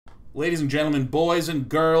Ladies and gentlemen, boys and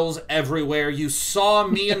girls everywhere, you saw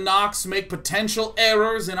me and Nox make potential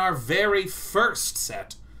errors in our very first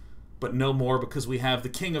set. But no more, because we have the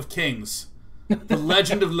King of Kings, the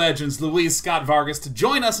Legend of Legends, Luis Scott Vargas, to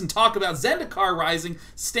join us and talk about Zendikar Rising,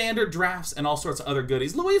 standard drafts, and all sorts of other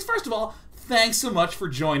goodies. Luis, first of all, thanks so much for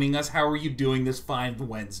joining us. How are you doing this fine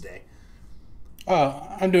Wednesday?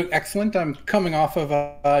 I'm doing excellent. I'm coming off of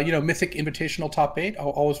Mythic Invitational Top 8.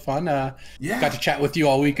 Always fun. Yeah. Got to chat with you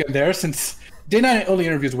all weekend there, since Day 9 only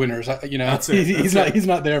interviews winners. That's it. He's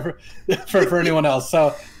not there for anyone else.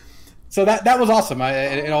 So that was awesome.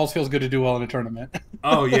 It always feels good to do well in a tournament.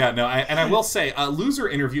 Oh yeah, no, and I will say, loser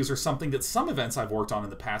interviews are something that some events I've worked on in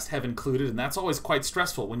the past have included, and that's always quite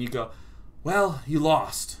stressful when you go, well, you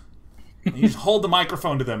lost. And you just hold the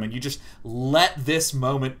microphone to them and you just let this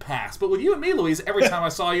moment pass. But with you and me, Louise, every time I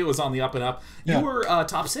saw you, it was on the up and up. You were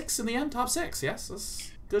top 6 in the end? Top 6, yes?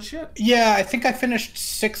 That's good shit. Yeah, I think I finished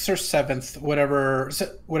 6th or 7th,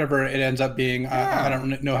 whatever it ends up being. Yeah. I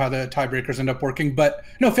don't know how the tiebreakers end up working, but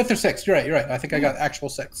no, 5th or 6th. You're right. I think I got actual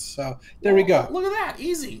 6th. So there we go. Look at that.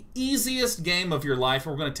 Easy. Easiest game of your life.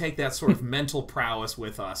 And we're going to take that sort of mental prowess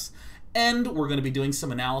with us. And we're going to be doing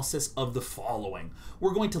some analysis of the following.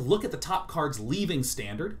 We're going to look at the top cards leaving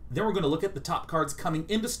Standard. Then we're going to look at the top cards coming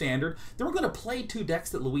into Standard. Then we're going to play 2 decks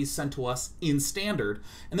that Luis sent to us in Standard.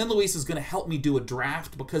 And then Luis is going to help me do a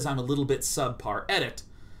draft because I'm a little bit subpar at it.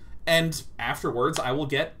 And afterwards, I will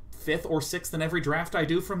get 5th or 6th in every draft I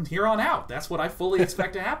do from here on out. That's what I fully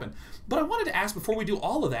expect to happen. But I wanted to ask, before we do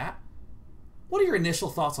all of that, what are your initial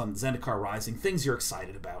thoughts on Zendikar Rising? Things you're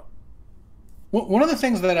excited about? One of the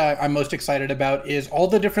things that I'm most excited about is all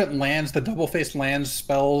the different lands, the double-faced lands,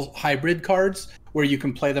 spells, hybrid cards, where you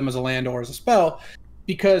can play them as a land or as a spell,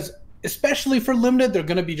 because especially for Limited, they're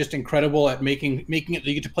going to be just incredible at making it that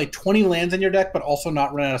you get to play 20 lands in your deck, but also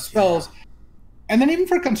not run out of spells. Yeah. And then even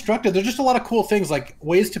for Constructed, there's just a lot of cool things, like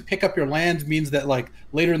ways to pick up your lands means that like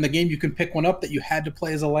later in the game you can pick one up that you had to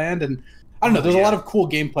play as a land, and I don't know, there's a lot of cool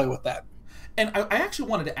gameplay with that. And I actually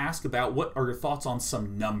wanted to ask about what are your thoughts on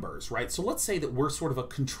some numbers, right? So let's say that we're sort of a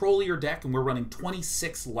control your deck and we're running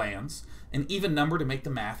 26 lands, an even number to make the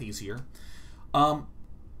math easier. One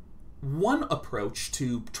approach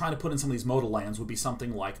to trying to put in some of these modal lands would be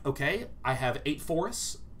something like, okay, I have 8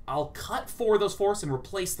 forests. I'll cut 4 of those forests and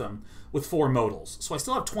replace them with 4 modals. So I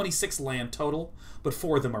still have 26 land total, but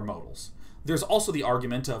 4 of them are modals. There's also the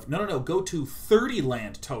argument of, no, go to 30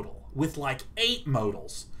 land total with like 8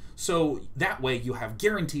 modals. So that way you have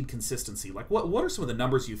guaranteed consistency. Like, what are some of the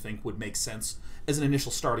numbers you think would make sense as an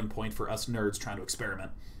initial starting point for us nerds trying to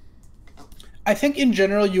experiment? I think in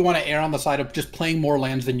general you want to err on the side of just playing more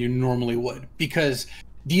lands than you normally would, because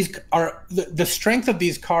these are the strength of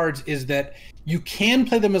these cards is that you can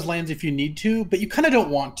play them as lands if you need to, but you kind of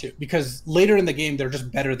don't want to, because later in the game they're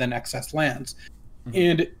just better than excess lands. Mm-hmm.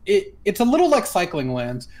 And it's a little like cycling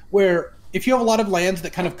lands, where if you have a lot of lands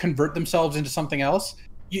that kind of convert themselves into something else,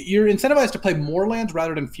 you're incentivized to play more lands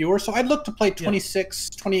rather than fewer. So I'd look to play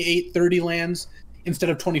 26, 28, 30 lands instead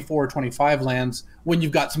of 24 or 25 lands when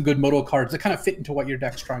you've got some good modal cards that kind of fit into what your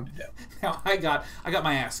deck's trying to do. Now, I got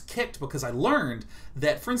my ass kicked because I learned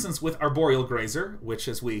that, for instance, with Arboreal Grazer, which,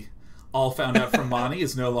 as we all found out from Monty,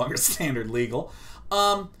 is no longer standard legal,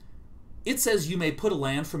 it says you may put a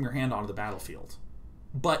land from your hand onto the battlefield.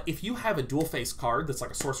 But if you have a dual-face card that's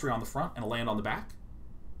like a sorcery on the front and a land on the back,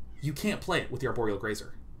 you can't play it with the Arboreal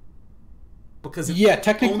Grazer. Because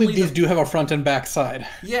technically these do have a front and back side.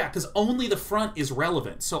 Yeah, because only the front is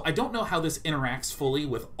relevant. So I don't know how this interacts fully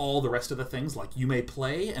with all the rest of the things, like you may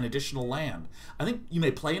play an additional land. I think you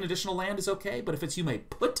may play an additional land is okay, but if it's you may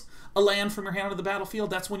put a land from your hand onto the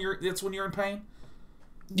battlefield, that's when you're in pain.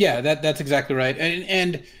 Yeah, that's exactly right.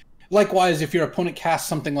 And likewise, if your opponent casts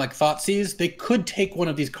something like Thoughtseize, they could take one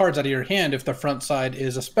of these cards out of your hand if the front side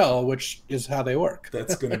is a spell, which is how they work.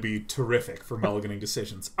 That's going to be terrific for mulliganing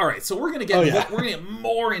decisions. All right, so we're going to get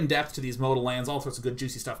more in depth to these modal lands, all sorts of good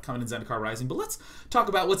juicy stuff coming in Zendikar Rising. But let's talk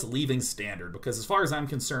about what's leaving Standard, because as far as I'm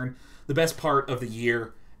concerned, the best part of the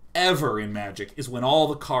year ever in Magic is when all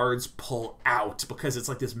the cards pull out, because it's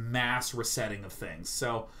like this mass resetting of things.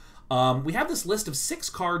 So we have this list of 6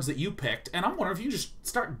 cards that you picked, and I'm wondering if you just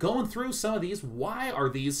start going through some of these. Why are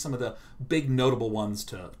these some of the big notable ones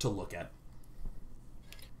to look at?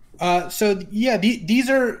 These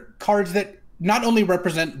are cards that not only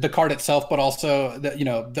represent the card itself, but also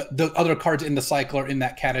the other cards in the cycle are in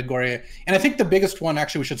that category. And I think the biggest one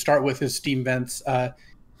actually we should start with is Steam Vents. The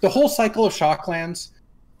whole cycle of Shocklands,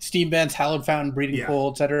 Steam Vents, Hallowed Fountain, Breeding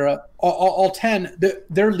Pool, etc. All 10,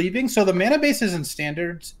 they're leaving. So the mana bases and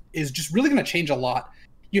standards is just really going to change a lot.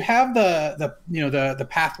 You have the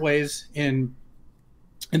pathways in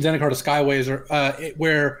in Zendikar to Skyways, or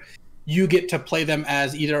where you get to play them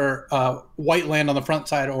as either white land on the front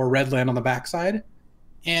side or red land on the back side.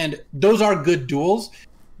 And those are good duels.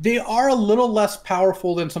 They are a little less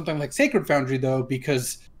powerful than something like Sacred Foundry, though,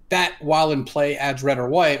 because that, while in play, adds red or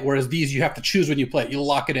white, whereas these you have to choose when you play it. You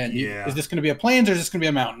lock it in. Is this going to be a plains or is this going to be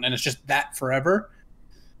a mountain? And it's just that forever.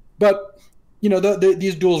 But, you know,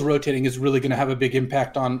 these duels rotating is really going to have a big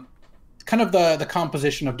impact on kind of the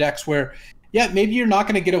composition of decks where, yeah, maybe you're not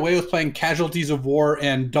going to get away with playing Casualties of War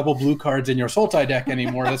and double blue cards in your Sultai deck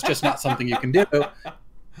anymore. That's just not something you can do.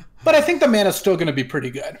 But I think the mana's still going to be pretty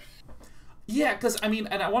good. Yeah, because, I mean,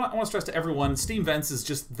 and I want to stress to everyone, Steam Vents is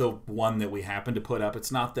just the one that we happen to put up.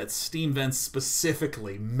 It's not that Steam Vents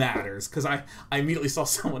specifically matters, because I immediately saw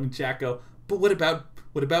someone in chat go, but what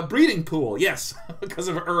about Breeding Pool? Yes, because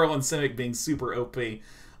of Uro and Simic being super OP.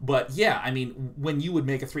 But yeah, I mean, when you would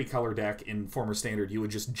make a 3-color deck in Former Standard, you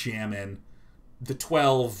would just jam in the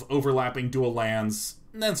 12 overlapping dual lands,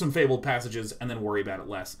 and then some Fabled Passages, and then worry about it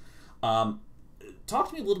less. Talk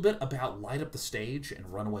to me a little bit about Light Up the Stage and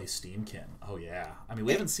Runaway Steamkin. Oh yeah, I mean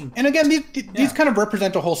we haven't seen. And again, these kind of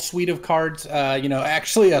represent a whole suite of cards. You know,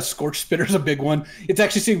 actually, a Scorch Spitter is a big one. It's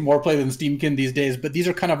actually seeing more play than Steamkin these days. But these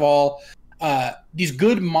are kind of all these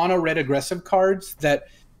good mono red aggressive cards that,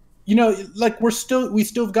 you know, like we still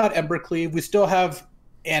have got Embercleave, we still have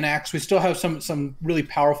Anax, we still have some really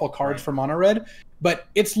powerful cards for mono red. But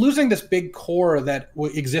it's losing this big core that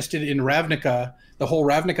existed in Ravnica, the whole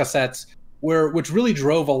Ravnica sets, which really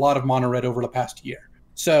drove a lot of mono red over the past year.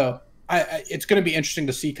 So it's going to be interesting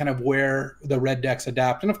to see kind of where the red decks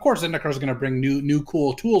adapt. And of course, Zendikar is going to bring new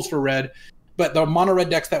cool tools for red, but the mono red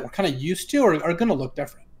decks that we're kind of used to are going to look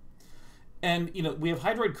different. And, you know, we have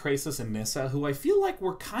Hydroid Krasis and Nissa, who I feel like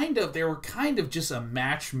were kind of just a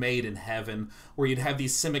match made in heaven, where you'd have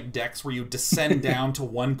these Simic decks where you'd descend down to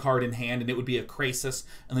 1 card in hand, and it would be a Krasis,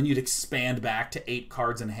 and then you'd expand back to 8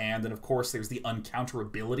 cards in hand, and of course there's the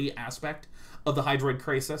uncounterability aspect of the Hydroid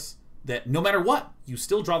Krasis, that no matter what, you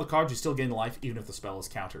still draw the cards, you still gain life, even if the spell is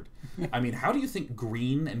countered. I mean, how do you think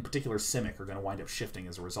green, in particular Simic, are going to wind up shifting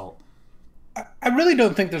as a result? I really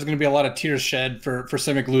don't think there's going to be a lot of tears shed for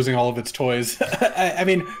Simic losing all of its toys. I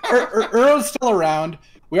mean, Uro's still around.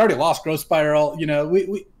 We already lost Growth Spiral. You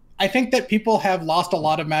know, I think that people have lost a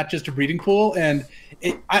lot of matches to Breeding Pool, and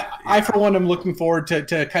I for one am looking forward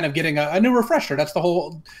to kind of getting a new refresher. That's the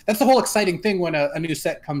whole exciting thing when a new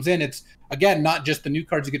set comes in. It's, again, not just the new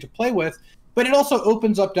cards you get to play with, but it also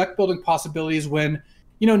opens up deck building possibilities when,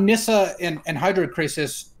 you know, Nissa and Hydroid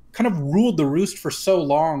Krasis kind of ruled the roost for so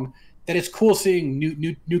long that it's cool seeing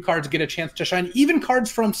new cards get a chance to shine, even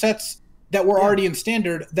cards from sets that were already in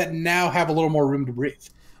Standard that now have a little more room to breathe.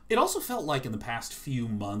 It also felt like in the past few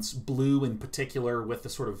months, blue in particular, with the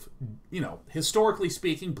sort of, you know, historically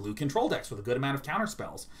speaking, blue control decks with a good amount of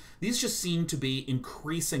counterspells. These just seem to be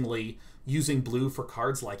increasingly using blue for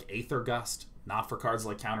cards like Aether Gust, not for cards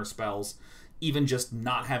like counterspells, even just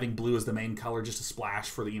not having blue as the main color, just a splash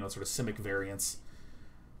for the, you know, sort of Simic variants.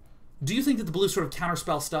 Do you think that the blue sort of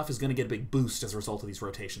counterspell stuff is going to get a big boost as a result of these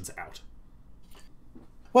rotations out?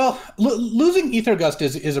 Well, losing Aether Gust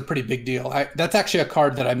is a pretty big deal. That's actually a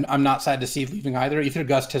card that I'm not sad to see leaving either. Aether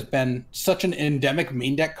Gust has been such an endemic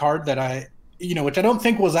main deck card that which I don't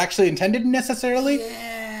think was actually intended necessarily.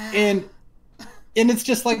 Yeah. And it's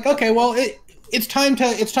just like, okay, well, it's time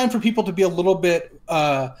for people to be a little bit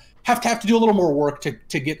have to do a little more work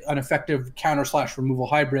to get an effective counter/removal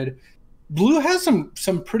hybrid. Blue has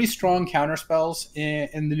some pretty strong counter spells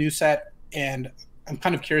in the new set, and I'm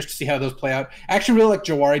kind of curious to see how those play out. I actually really like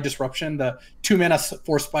Jawari Disruption, the 2-mana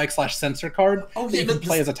 4-spike/censor card. Oh, yeah, that you can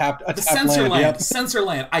play as a tap Censor land. Land. Censor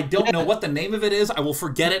Land. I don't know what the name of it is. I will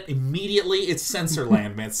forget it immediately. It's Censor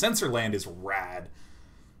Land, man. Censor Land is rad.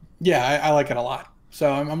 Yeah, I like it a lot. So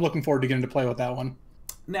I'm looking forward to getting to play with that one.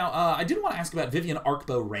 Now, I did want to ask about Vivian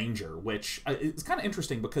Arcbow Ranger, which is kind of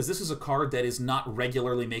interesting because this is a card that is not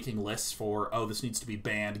regularly making lists for, oh, this needs to be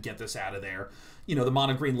banned, get this out of there. You know, the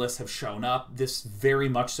mono-green lists have shown up. This very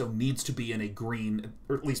much so needs to be in a green,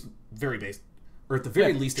 or at least very base, or at the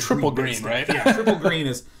very least a triple green, right? Yeah, triple green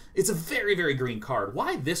it's a very, very green card.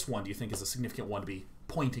 Why this one do you think is a significant one to be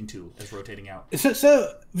pointing to as rotating out?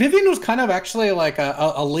 So Vivian was kind of actually like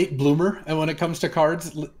a late bloomer when it comes to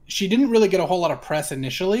cards. She didn't really get a whole lot of press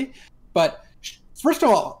initially, but first of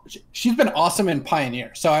all, she's been awesome in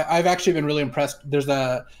Pioneer. So I've actually been really impressed. There's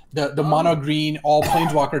the mono green all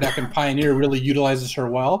Planeswalker deck in Pioneer really utilizes her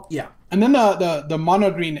well. Yeah. And then the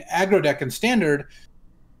mono green aggro deck in Standard,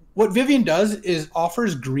 what Vivian does is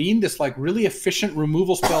offers green this like really efficient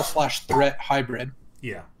removal spell /threat hybrid.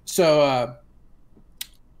 Yeah. So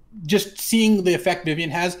just seeing the effect Vivian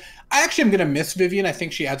has, I actually am going to miss Vivian. I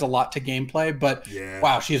think she adds a lot to gameplay, but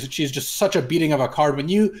wow, she's just such a beating of a card. When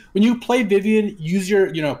you play Vivian, use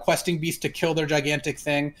your questing beast to kill their gigantic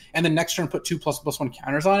thing, and then next turn put 2++1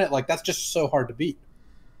 counters on it. Like, that's just so hard to beat.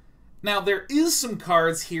 Now, there is some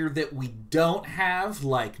cards here that we don't have,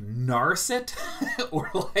 like Narset, or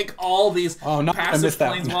like all these passive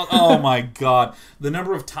planeswalkers. Oh my god. The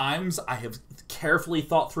number of times I have carefully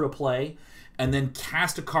thought through a play and then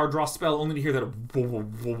cast a card draw spell only to hear that whoa, whoa,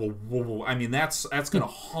 whoa, whoa, whoa, whoa. I mean, that's going to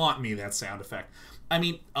haunt me, that sound effect. I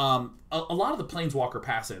mean, a lot of the planeswalker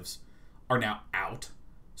passives are now out.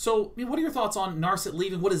 So, I mean, what are your thoughts on Narset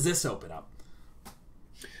leaving? What does this open up?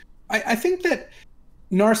 I think that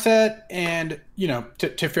Narset and,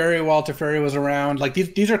 Teferi, while Teferi was around, like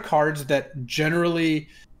these are cards that generally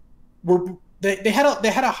were they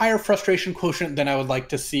had a higher frustration quotient than I would like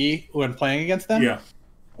to see when playing against them. Yeah.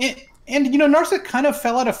 And Narset kind of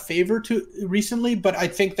fell out of favor recently, but I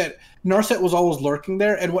think that Narset was always lurking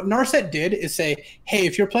there. And what Narset did is say, hey,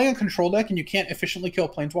 if you're playing a control deck and you can't efficiently kill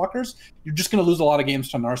planeswalkers, you're just going to lose a lot of games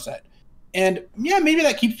to Narset. And yeah, maybe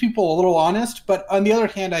that keeps people a little honest, but on the other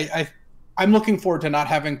hand, I'm looking forward to not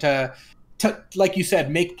having to, like you said,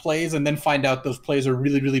 make plays and then find out those plays are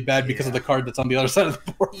really, really bad because of the card that's on the other side of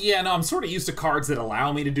the board. Yeah, no, I'm sort of used to cards that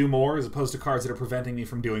allow me to do more as opposed to cards that are preventing me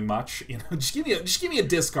from doing much. Just give me a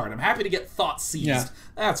discard. I'm happy to get thought seized. Yeah.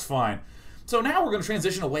 That's fine. So now we're going to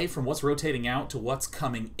transition away from what's rotating out to what's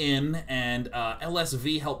coming in, and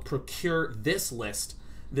LSV helped procure this list,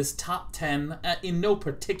 this top 10, in no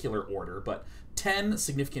particular order, but 10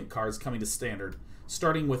 significant cards coming to Standard,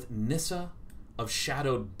 starting with Nissa of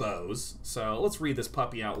Shadowed Bows. So let's read this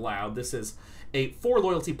puppy out loud. This is a 4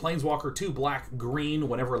 loyalty planeswalker, 2 black, green.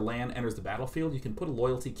 Whenever a land enters the battlefield, you can put a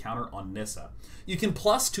loyalty counter on Nissa. You can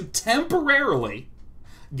plus to temporarily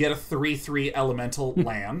get a 3/3 elemental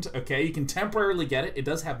land. Okay, you can temporarily get it. It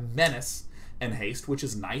does have menace and haste, which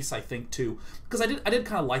is nice, I think, too, because I did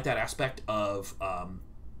kind of like that aspect of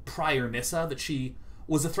prior Nissa, that she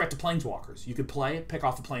was a threat to planeswalkers. You could play it, pick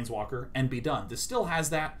off a planeswalker, and be done. This still has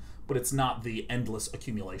that, but it's not the endless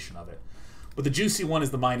accumulation of it. But the juicy one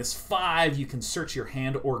is the -5. You can search your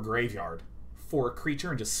hand or graveyard for a creature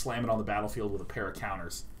and just slam it on the battlefield with a pair of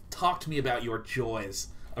counters. Talk to me about your joys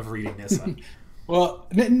of reading Nissa. Well,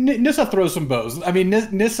 Nissa throws some bows. I mean,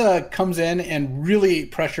 Nissa comes in and really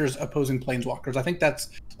pressures opposing planeswalkers. I think that's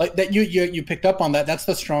like that. You picked up on that. That's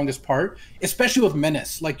the strongest part, especially with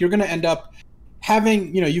menace. Like, you're going to end up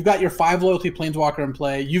having, you've got your 5 loyalty planeswalker in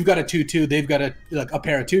play. You've got a 2/2. They've got a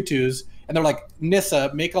pair of 2/2s, and they're like,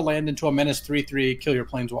 Nissa, make a land into a menace 3/3, kill your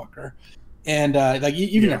planeswalker. And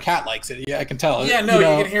even your cat likes it. Yeah, I can tell. Yeah, no,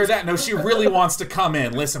 you can hear that. No, she really wants to come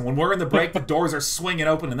in. Listen, when we're in the break, the doors are swinging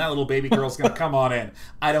open, and that little baby girl's going to come on in.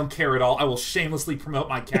 I don't care at all. I will shamelessly promote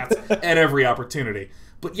my cats at every opportunity.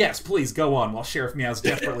 But yes, please go on while Sheriff meows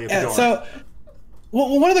desperately at the door. So,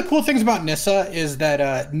 well, one of the cool things about Nissa is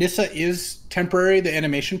that Nissa is temporary, the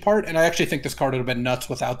animation part, and I actually think this card would have been nuts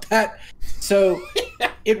without that. So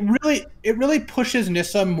it really pushes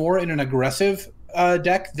Nissa more in an aggressive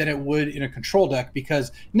deck than it would in a control deck,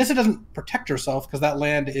 because Nissa doesn't protect herself because that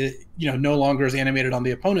land is, no longer is animated on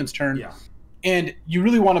the opponent's turn. Yeah. And you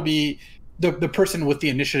really want to be the person with the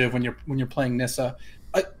initiative when you're playing Nissa.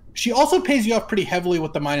 She also pays you off pretty heavily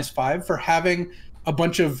with the -5 for having a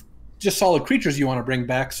bunch of just solid creatures you want to bring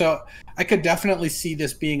back. So I could definitely see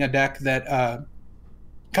this being a deck that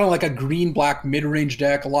kind of like a green-black mid-range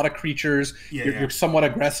deck, a lot of creatures. You're somewhat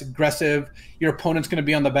aggressive. Your opponent's going to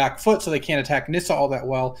be on the back foot, so they can't attack Nissa all that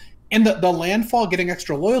well. And the landfall getting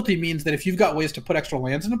extra loyalty means that if you've got ways to put extra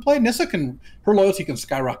lands into play, her loyalty can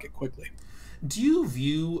skyrocket quickly. Do you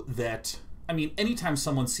view that? I mean, anytime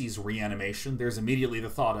someone sees reanimation, there's immediately the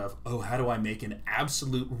thought of, oh, how do I make an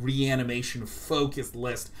absolute reanimation-focused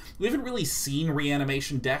list? We haven't really seen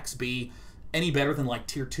reanimation decks be any better than like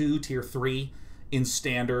tier 2, tier 3 in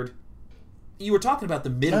Standard. You were talking about the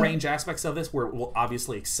mid-range aspects of this, where it will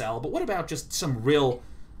obviously excel, but what about just some real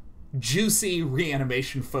juicy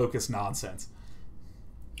reanimation-focused nonsense?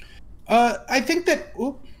 I think that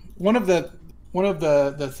one of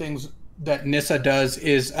the things that Nissa does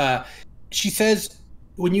is she says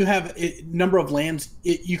when you have a number of lands,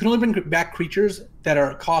 you can only bring back creatures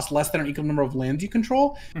that cost less than an equal number of lands you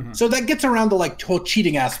control. Mm-hmm. So that gets around the whole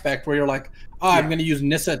cheating aspect, where you're like, I'm going to use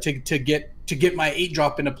Nissa to get my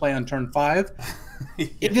 8-drop into play on turn 5.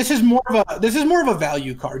 This is more of a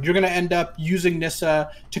value card. You're going to end up using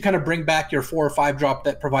Nissa to kind of bring back your 4 or 5-drop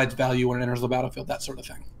that provides value when it enters the battlefield, that sort of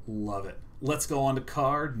thing. Love it. Let's go on to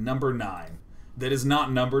card number 9. That is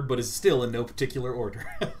not numbered, but is still in no particular order.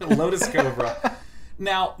 Lotus Cobra.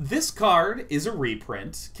 Now, this card is a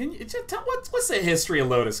reprint. Can you just tell what's the history of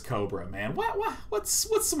Lotus Cobra, man? What's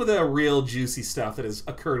some of the real juicy stuff that has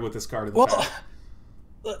occurred with this card in the past?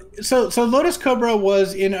 So Lotus Cobra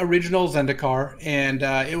was in original Zendikar, and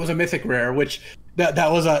it was a mythic rare, which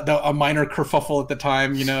that was a minor kerfuffle at the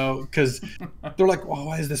time, you know, because they're like, "Oh,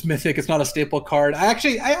 why is this mythic? It's not a staple card."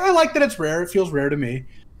 I like that it's rare. It feels rare to me,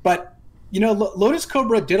 but you know, Lotus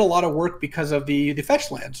Cobra did a lot of work because of the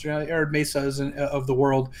fetch lands, Arid Mesas of the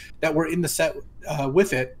world that were in the set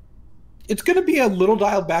with it. It's going to be a little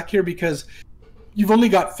dialed back here because you've only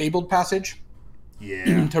got Fabled Passage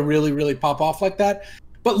to really pop off like that.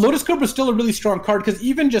 But Lotus Cobra is still a really strong card because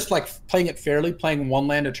even just like playing it fairly, playing one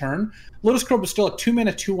land a turn, Lotus Cobra is still a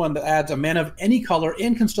 2-mana 2/1 that adds a mana of any color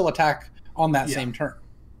and can still attack on that same turn.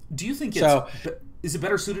 Do you think is it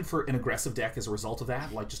better suited for an aggressive deck as a result of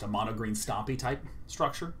that, like just a mono green stompy type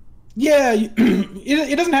structure? Yeah,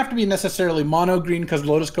 it doesn't have to be necessarily mono green because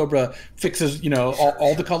Lotus Cobra fixes, you know,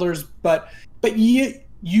 all the colors, but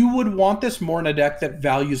you would want this more in a deck that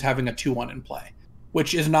values having a 2/1 in play,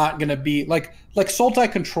 which is not going to be like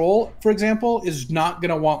Sultai Control, for example, is not going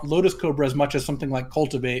to want Lotus Cobra as much as something like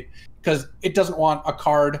Cultivate because it doesn't want a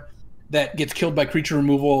card that gets killed by creature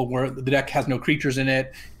removal where the deck has no creatures in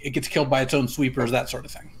it. It gets killed by its own sweepers, that sort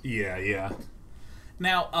of thing. Yeah.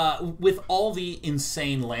 Now, with all the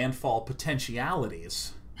insane landfall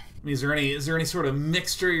potentialities, I mean, is there any sort of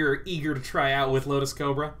mixture you're eager to try out with Lotus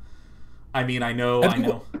Cobra? I mean, I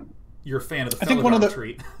know you're a fan of the Felidar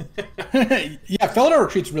Retreat. Yeah, Felidar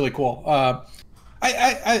Retreat's really cool.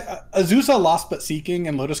 Azusa Lost But Seeking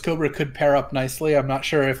and Lotus Cobra could pair up nicely. I'm not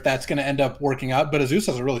sure if that's going to end up working out, but Azusa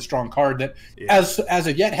is a really strong card that, as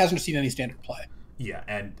of yet, hasn't seen any standard play. Yeah,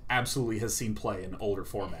 and absolutely has seen play in older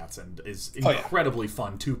formats and is incredibly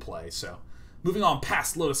fun to play. So, moving on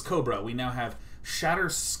past Lotus Cobra, we now have Shatter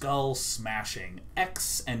Skull Smashing.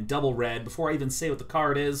 X and double red. Before I even say what the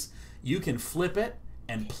card is, you can flip it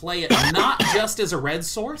and play it not just as a red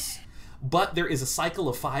source, but there is a cycle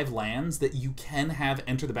of 5 lands that you can have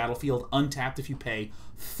enter the battlefield untapped if you pay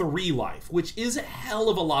 3 life, which is a hell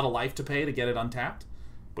of a lot of life to pay to get it untapped,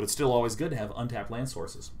 but it's still always good to have untapped land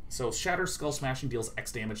sources. So Shatter Skull Smashing deals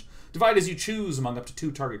X damage. Divide as you choose among up to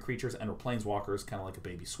 2 target creatures and or planeswalkers, kind of like a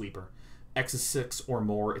baby sweeper. X is 6 or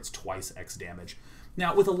more, it's twice X damage.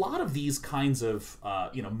 Now, with a lot of these kinds of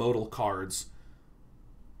modal cards,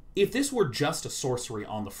 if this were just a sorcery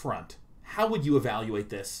on the front, how would you evaluate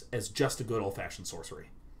this as just a good old-fashioned sorcery?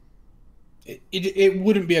 It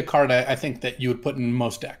wouldn't be a card, I think, that you would put in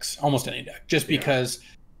most decks, almost any deck, just because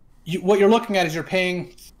what you're looking at is you're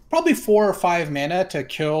paying probably 4 or 5 mana to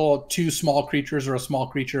kill 2 small creatures or a small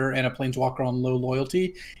creature and a planeswalker on low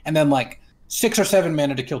loyalty, and then like 6 or 7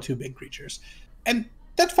 mana to kill 2 big creatures. And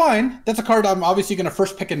that's fine. That's a card I'm obviously going to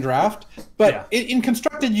first pick and draft, but in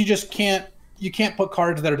Constructed, you just can't put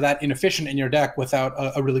cards that are that inefficient in your deck without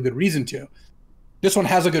a really good reason to. This one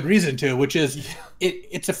has a good reason to, which is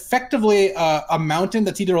it's effectively a mountain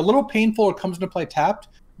that's either a little painful or comes into play tapped,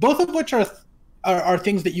 both of which are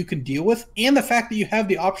things that you can deal with. And the fact that you have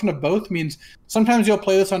the option of both means sometimes you'll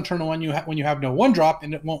play this on turn 1 when you have no 1-drop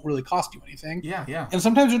and it won't really cost you anything. Yeah. And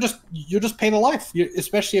sometimes you'll just pay the life,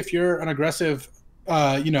 especially if you're an aggressive,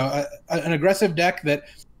 an aggressive deck that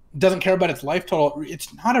doesn't care about its life total.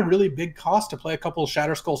 It's not a really big cost to play a couple of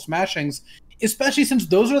Shatter Skull Smashings, especially since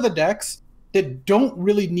those are the decks that don't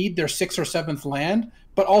really need their 6th or 7th land,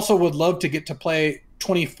 but also would love to get to play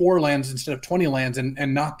 24 lands instead of 20 lands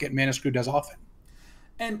and not get mana screwed as often.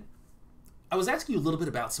 And I was asking you a little bit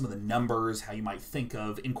about some of the numbers, how you might think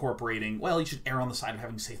of incorporating, well, you should err on the side of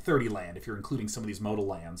having, say, 30 land if you're including some of these modal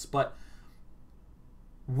lands, but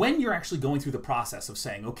when you're actually going through the process of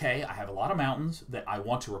saying, okay, I have a lot of mountains that I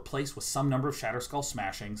want to replace with some number of Shatter Skull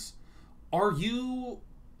Smashings, are you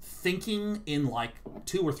thinking in like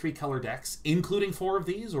 2 or 3 color decks, including 4 of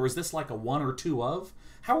these, or is this like a 1 or 2 of?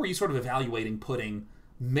 How are you sort of evaluating putting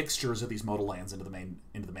mixtures of these modal lands into the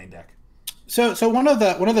main deck? So one of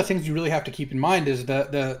the things you really have to keep in mind is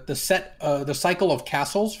the cycle of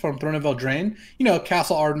castles from Throne of Eldraine. You know,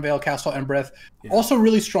 Castle Ardenvale, Castle Embereth, also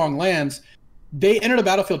really strong lands. They enter the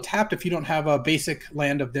battlefield tapped if you don't have a basic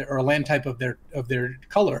land or a land type of their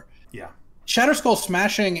color. Yeah. Shatter Skull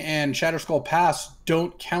Smashing and Shatter Skull Pass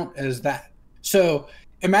don't count as that. So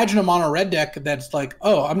imagine a mono red deck that's like,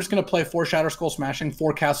 oh, I'm just going to play 4 Shatter Skull Smashing,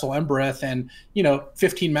 4 Castle Embereth, and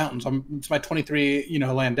 15 mountains. It's my 23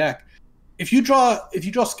 land deck. If you draw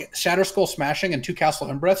Shatter Skull Smashing and 2 Castle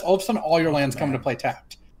Embereths, all of a sudden all your lands come into play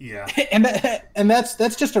tapped. Yeah. and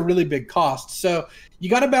that's just a really big cost. So you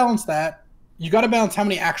got to balance that. You got to balance how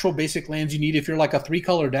many actual basic lands you need if you're like a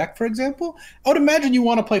 3-color deck, for example. I would imagine you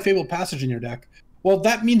want to play Fabled Passage in your deck. Well,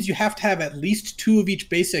 that means you have to have at least 2 of each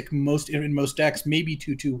basic in most decks, maybe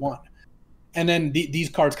 2/2/1. And then these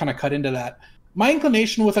cards kind of cut into that. My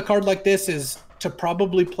inclination with a card like this is to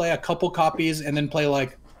probably play a couple copies and then play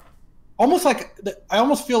like I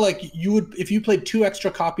almost feel like you would, if you played 2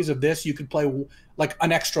 extra copies of this, you could play like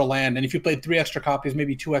an extra land, and if you played 3 extra copies,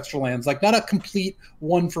 maybe 2 extra lands. Like not a complete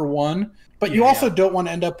 1-for-1, but you also don't want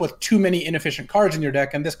to end up with too many inefficient cards in your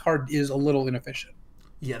deck, and this card is a little inefficient.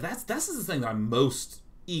 Yeah, that's the thing that I'm most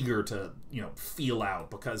eager to feel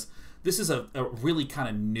out, because this is a really kind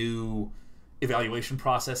of new evaluation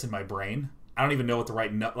process in my brain. I don't even know what the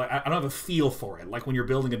right like. I don't have a feel for it. Like when you're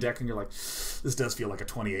building a deck and you're like, this does feel like a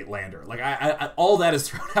 28 lander. Like I all that is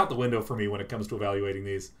thrown out the window for me when it comes to evaluating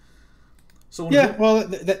these. So well,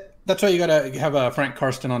 that's why you gotta have a Frank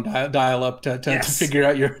Karsten on dial up to figure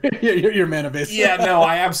out your mana base. Yeah, no,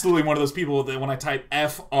 I absolutely one of those people that when I type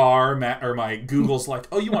FR or my Google's like,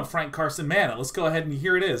 oh, you want Frank Karsten mana? Let's go ahead and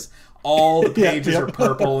here it is. All the pages are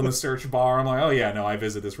purple in the search bar. I'm like, oh yeah, no, I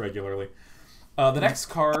visit this regularly. The next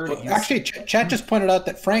card... Actually, chat just pointed out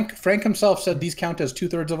that Frank himself said these count as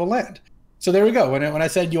 2/3 of a land. So there we go. When I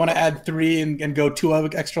said you want to add 3 and go 2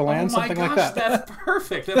 extra lands, something like that. That's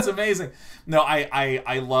perfect. That's amazing. No,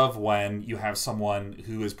 I love when you have someone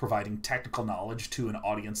who is providing technical knowledge to an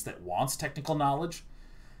audience that wants technical knowledge.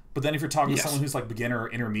 But then if you're talking to someone who's like beginner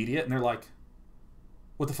or intermediate, and they're like,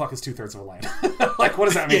 what the fuck is 2/3 of a land? Like, what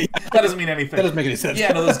does that mean? That doesn't mean anything. That doesn't make any sense.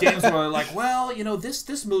 Yeah, no, those games where like, well,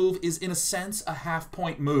 this move is in a sense a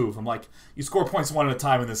half-point move. I'm like, you score points one at a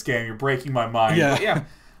time in this game. You're breaking my mind. Yeah. But yeah.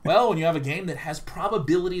 Well, when you have a game that has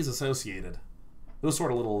probabilities associated, those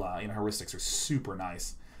sort of little heuristics are super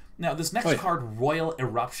nice. Now, this next card, Royal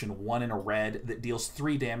Eruption, 1 in a red, that deals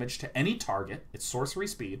 3 damage to any target. It's sorcery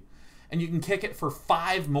speed. And you can kick it for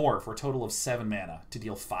 5 more for a total of 7 mana to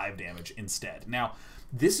deal 5 damage instead. Now,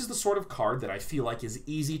 this is the sort of card that I feel like is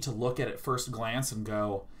easy to look at first glance and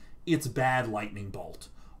go, it's bad Lightning Bolt.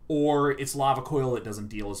 Or it's Lava Coil that doesn't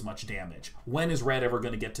deal as much damage. When is red ever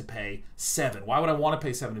going to get to pay 7? Why would I want to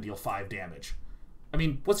pay 7 to deal 5 damage? I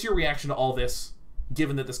mean, what's your reaction to all this,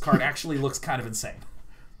 given that this card actually looks kind of insane?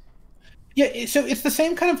 Yeah, so it's the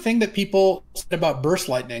same kind of thing that people said about Burst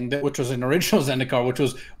Lightning, which was an original Zendikar, which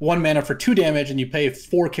was 1 mana for 2 damage, and you pay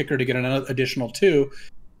 4 kicker to get an additional 2.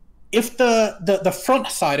 If the front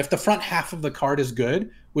side, if the front half of the card is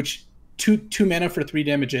good, which 2 mana for 3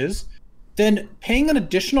 damage is, then paying an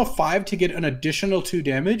additional 5 to get an additional 2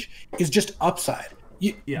 damage is just upside.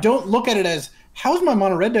 You don't look at it as, how's my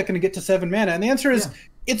mono red deck going to get to 7 mana? And the answer is,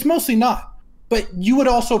 it's mostly not. But you would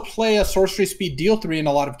also play a sorcery speed deal 3 in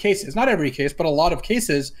a lot of cases. Not every case, but a lot of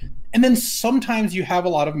cases. And then sometimes you have a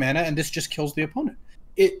lot of mana and this just kills the opponent.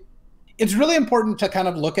 It's really important to kind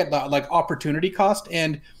of look at the like opportunity cost,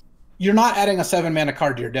 and you're not adding a 7 mana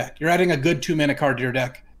card to your deck. You're adding a good 2 mana card to your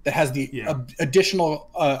deck that has the additional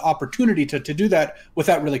opportunity to do that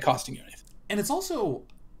without really costing you anything. And it's also...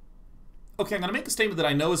 Okay, I'm going to make a statement that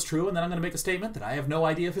I know is true, and then I'm going to make a statement that I have no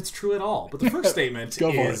idea if it's true at all. But the first statement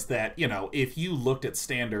is that, if you looked at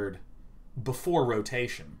Standard before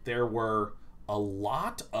rotation, there were a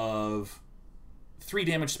lot of 3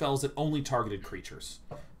 damage spells that only targeted creatures.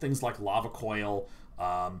 Things like Lava Coil,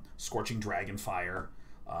 Scorching Dragonfire,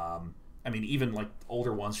 I mean, even like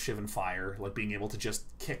older ones, Shivan Fire, like being able to just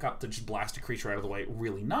kick up to just blast a creature out of the way,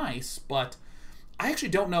 really nice. But I actually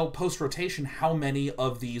don't know post-rotation how many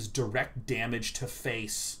of these direct damage to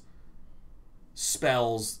face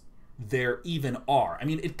spells there even are. I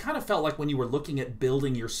mean, it kind of felt like when you were looking at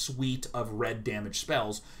building your suite of red damage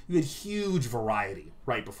spells, you had huge variety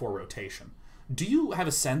right before rotation. Do you have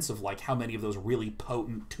a sense of like how many of those really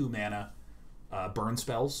potent 2 mana burn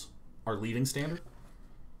spells are leaving Standard?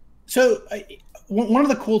 So one of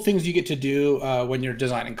the cool things you get to do when you're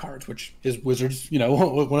designing cards, which is Wizards,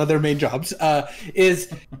 one of their main jobs,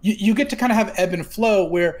 is you get to kind of have ebb and flow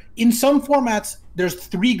where in some formats, there's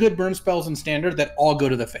 3 good burn spells in Standard that all go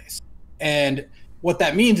to the face. And what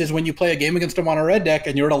that means is when you play a game against a mono red deck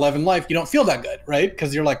and you're at 11 life, you don't feel that good, right?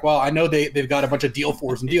 Because you're like, well, I know they've got a bunch of deal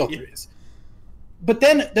 4s and deal 3s. But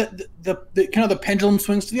then the kind of the pendulum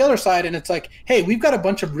swings to the other side, and it's like, hey, we've got a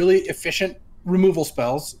bunch of really efficient removal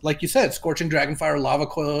spells, like you said, Scorching Dragonfire, Lava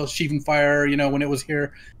Coil, Shivan Fire, when it was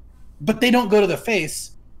here, but they don't go to the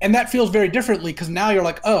face, and that feels very differently because now you're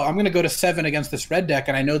like, oh, I'm going to go to 7 against this red deck,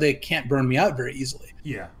 and I know they can't burn me out very easily.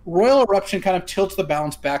 Yeah. Royal Eruption kind of tilts the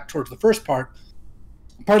balance back towards the first part.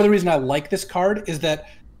 Part of the reason I like this card is that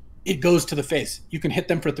it goes to the face. You can hit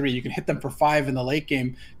them for 3, you can hit them for 5 in the late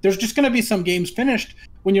game. There's just going to be some games finished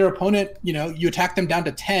when your opponent, you attack them down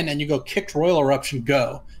to 10 and you go kicked Royal Eruption,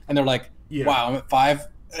 go, and they're like, wow, I'm at 5.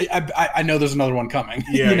 I know there's another one coming.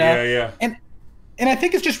 Yeah, yeah. And I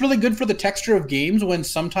think it's just really good for the texture of games when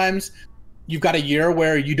sometimes you've got a year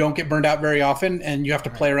where you don't get burned out very often and you have to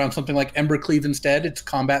play around something like Embercleave instead. It's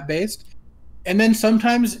combat based. And then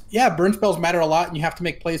sometimes, yeah, burn spells matter a lot and you have to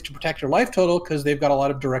make plays to protect your life total because they've got a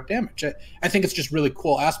lot of direct damage. I think it's just really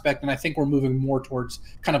cool aspect, and I think we're moving more towards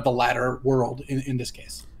kind of the latter world in this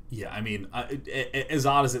case. Yeah, I mean, as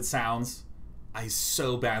odd as it sounds, I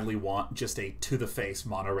so badly want just a to-the-face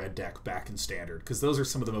mono-red deck back in Standard, because those are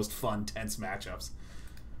some of the most fun, tense matchups.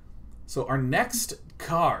 So our next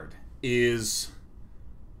card is...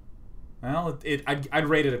 Well, I'd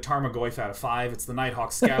rate it a Tarmogoyf out of 5. It's the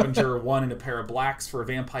Nighthawk Scavenger, 1 and a pair of blacks for a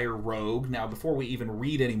Vampire Rogue. Now, before we even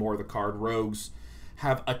read any more of the card, Rogues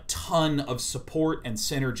have a ton of support and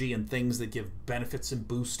synergy and things that give benefits and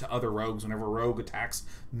boosts to other Rogues whenever a Rogue attacks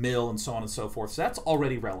Mill and so on and so forth. So that's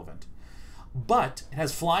already relevant. But it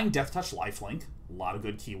has Flying, Death Touch, Lifelink, a lot of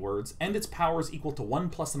good keywords, and its power is equal to 1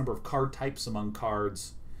 plus the number of card types among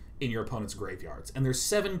cards in your opponent's graveyards. And there's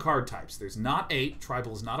 7 card types. There's not 8.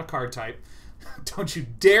 Tribal is not a card type. Don't you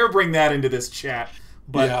dare bring that into this chat.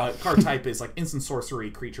 But yeah. Card type is like instant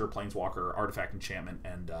sorcery, creature, planeswalker, artifact, enchantment,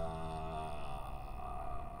 and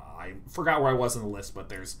I forgot where I was in the list, but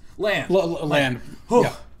there's land. Land.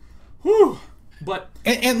 Yeah. Whew. But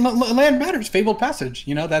and land matters. Fabled Passage.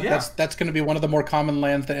 You know that's going to be one of the more common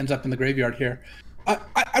lands that ends up in the graveyard here.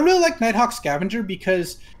 I really like Nighthawk Scavenger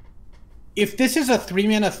because if this is a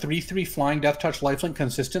 3-mana 3/3 flying Death Touch lifelink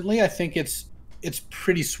consistently, I think it's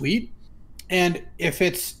pretty sweet. And if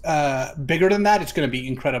it's bigger than that, it's going to be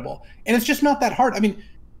incredible. And it's just not that hard. I mean,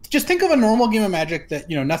 just think of a normal game of Magic that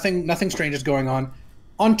nothing strange is going on.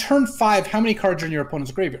 On turn 5, how many cards are in your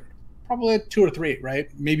opponent's graveyard? Probably 2 or 3, right?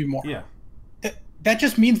 Maybe more. Yeah. That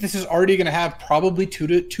just means this is already going to have probably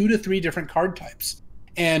 2 to 3 different card types.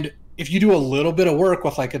 And if you do a little bit of work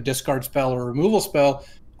with like a discard spell or removal spell,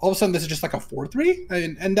 all of a sudden this is just like a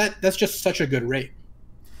 4/3, and that's just such a good rate.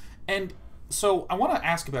 And so I want to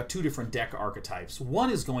ask about 2 different deck archetypes.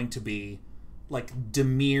 One is going to be like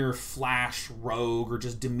Dimir Flash Rogue or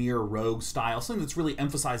just Dimir Rogue style, something that's really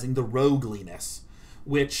emphasizing the rogueliness,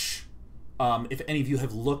 which if any of you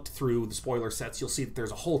have looked through the spoiler sets, you'll see that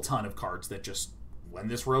there's a whole ton of cards that just, when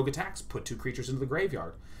this rogue attacks, put 2 creatures into the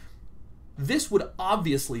graveyard. This would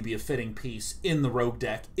obviously be a fitting piece in the rogue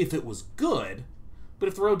deck if it was good, but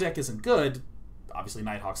if the rogue deck isn't good, obviously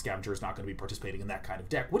Nighthawk Scavenger is not going to be participating in that kind of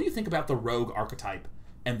deck. What do you think about the rogue archetype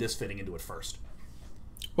and this fitting into it first?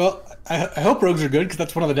 Well, I hope rogues are good because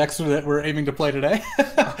that's one of the decks that we're aiming to play today.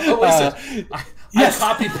 Listen, I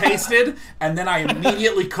copy-pasted, and then I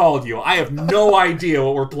immediately called you. I have no idea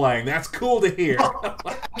what we're playing. That's cool to hear.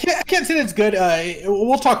 I can't say it's good.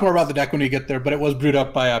 We'll talk more about the deck when we get there, but it was brewed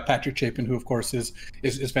up by Patrick Chapin, who, of course, is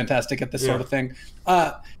fantastic at this sort of thing.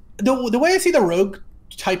 The way I see the rogue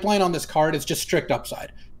type line on this card is just strict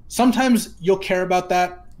upside. Sometimes you'll care about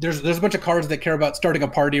that. There's a bunch of cards that care about starting a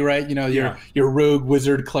party, right? You know, your rogue,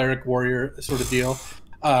 wizard, cleric, warrior sort of deal.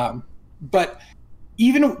 But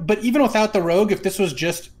even without the rogue, if this was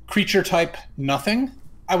just creature type nothing,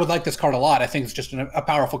 I would like this card a lot. I think it's just a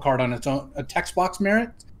powerful card on its own, a text box merit.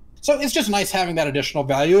 So it's just nice having that additional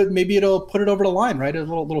value. Maybe it'll put it over the line, right? A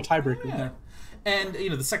little tiebreaker there. And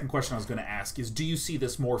the second question I was going to ask is, do you see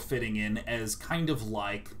this more fitting in as kind of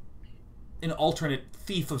like an alternate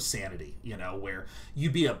Thief of Sanity, where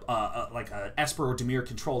you'd be like a Esper or Dimir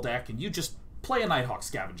control deck, and you just play a Nighthawk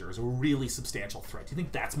Scavenger as a really substantial threat? Do you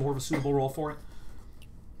think that's more of a suitable role for it?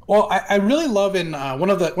 Well, I really love in one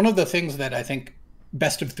of the things that I think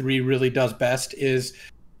Best of 3 really does best is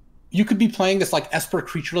you could be playing this like Esper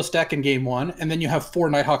creatureless deck in game 1, and then you have 4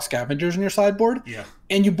 Nighthawk Scavengers in your sideboard,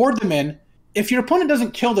 and you board them in. If your opponent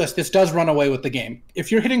doesn't kill this does run away with the game.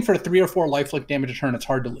 If you're hitting for 3 or 4 lifelink damage a turn, it's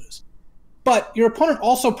hard to lose. But your opponent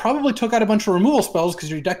also probably took out a bunch of removal spells because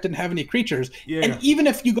your deck didn't have any creatures. And even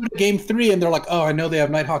if you go to game 3 and they're like, oh, I know they have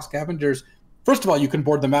Nighthawk Scavengers, first of all, you can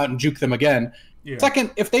board them out and juke them again. Second,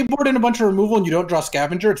 if they board in a bunch of removal and you don't draw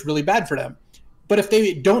Scavenger, it's really bad for them. But if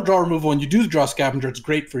they don't draw removal and you do draw Scavenger, it's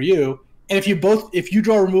great for you. And if you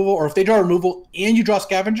draw removal, or if they draw removal and you draw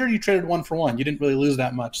Scavenger, you traded 1 for 1. You didn't really lose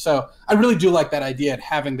that much. So I really do like that idea and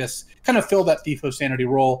having this kind of fill that Thief of Sanity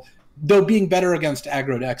role, though being better against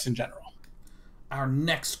aggro decks in general. Our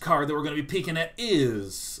next card that we're going to be peeking at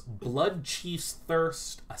is Blood Chief's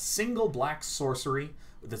Thirst, a single black sorcery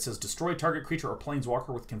that says destroy target creature or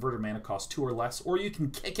planeswalker with converted mana cost 2 or less, or you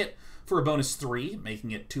can kick it for a bonus 3,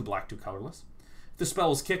 making it 2 black, 2 colorless. If the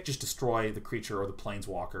spell is kicked, just destroy the creature or the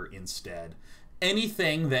planeswalker instead.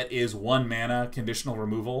 Anything that is 1 mana conditional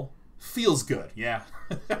removal feels good, yeah.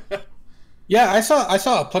 Yeah, I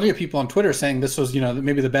saw plenty of people on Twitter saying this was,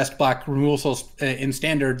 maybe the best black removal spell in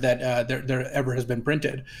Standard that there ever has been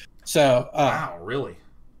printed. So, Wow, really?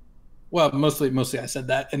 well, mostly I said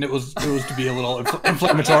that, and it was to be a little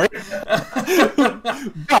inflammatory.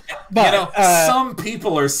 but some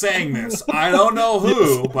people are saying this. I don't know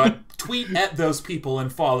who, but tweet at those people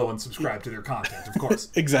and follow and subscribe to their content, of course.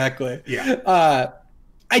 Exactly. Yeah.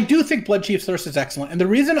 I do think Bloodchief's Thirst is excellent, and the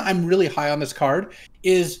reason I'm really high on this card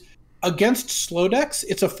is against slow decks,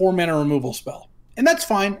 it's a 4-mana removal spell, and that's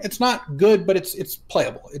fine. It's not good, but it's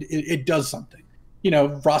playable. It does something.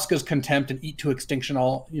 Vraska's Contempt and Eat to Extinction,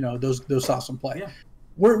 all those saw some play. Yeah.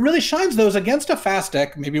 Where it really shines, though, is against a fast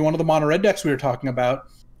deck, maybe one of the mono red decks we were talking about.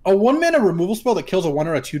 A 1-mana removal spell that kills a 1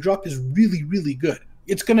 or a 2-drop is really, really good.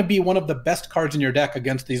 It's going to be one of the best cards in your deck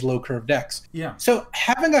against these low curve decks. Yeah. So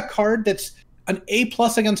having a card that's an A+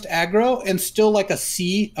 against aggro and still like a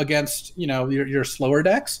C against your slower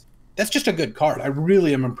decks, that's just a good card. I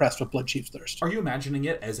really am impressed with Bloodchief's Thirst. Are you imagining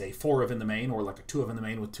it as a 4 of in the main, or like a 2 of in the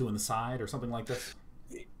main with 2 in the side, or something like this?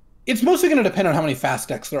 It's mostly going to depend on how many fast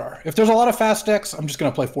decks there are. If there's a lot of fast decks, I'm just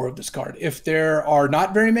going to play 4 of this card. If there are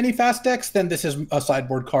not very many fast decks, then this is a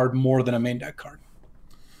sideboard card more than a main deck card.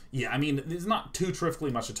 Yeah, I mean, there's not too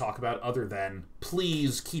terrifically much to talk about other than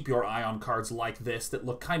please keep your eye on cards like this that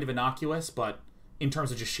look kind of innocuous, but in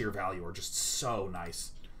terms of just sheer value are just so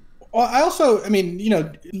nice. Well, I also,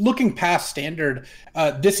 looking past Standard,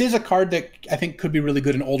 this is a card that I think could be really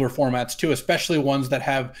good in older formats too, especially ones that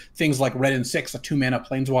have things like Red and 6, a 2-mana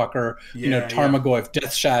Planeswalker, Tarmogoyf,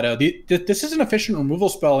 Death Shadow. This is an efficient removal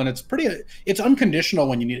spell, and it's unconditional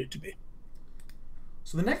when you need it to be.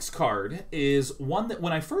 So the next card is one that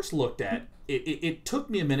when I first looked at, it took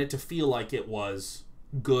me a minute to feel like it was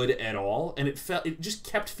good at all, and it just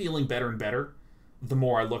kept feeling better and better the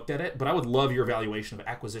more I looked at it. But I would love your evaluation of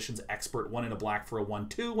Acquisitions Expert, 1 in a black for a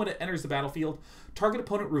 1/2. When it enters the battlefield, target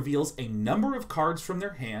opponent reveals a number of cards from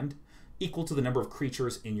their hand equal to the number of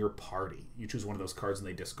creatures in your party. You choose one of those cards and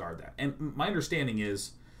they discard that. And my understanding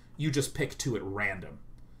is you just pick 2 at random.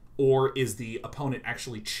 Or is the opponent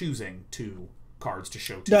actually choosing 2 cards to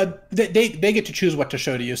show to you? They get to choose what to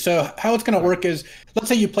show to you. So how it's going to work is, let's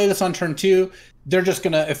say you play this on turn 2, they're just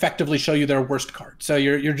going to effectively show you their worst card. So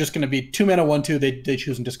you're just going to be 2-mana 1/2. They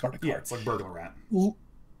choose and discard a card. Yeah, it's like Burglar Rat.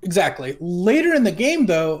 Exactly. Later in the game,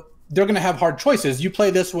 though, they're going to have hard choices. You play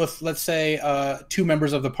this with, let's say, 2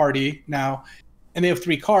 members of the party now, and they have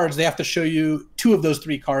 3 cards. They have to show you 2 of those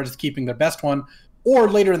 3 cards, keeping their best one. Or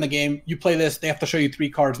later in the game, you play this, they have to show you 3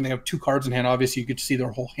 cards, and they have 2 cards in hand. Obviously, you get to see their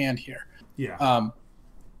whole hand here. Yeah.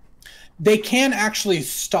 They can actually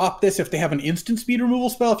stop this if they have an instant speed removal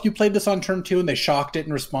spell. If you played this on turn 2 and they shocked it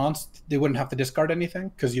in response, they wouldn't have to discard anything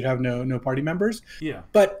because you'd have no party members. Yeah.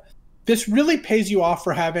 But this really pays you off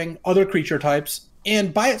for having other creature types.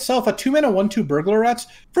 And by itself, a 2-mana 1/2 Burglar Rats.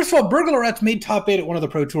 First of all, Burglar Rats made top 8 at one of the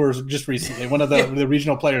Pro Tours just recently, one of the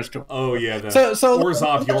regional players tour. Oh yeah.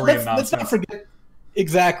 Let's not forget.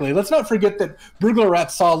 Exactly. Let's not forget that Burglar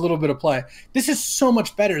Rats saw a little bit of play. This is so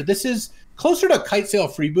much better. This is closer to Kite Sail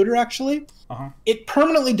Freebooter, actually. It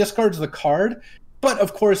permanently discards the card, but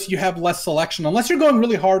of course you have less selection, unless you're going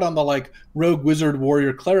really hard on the Rogue, Wizard,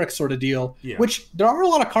 Warrior, Cleric sort of deal, which there are a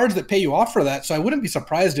lot of cards that pay you off for that, so I wouldn't be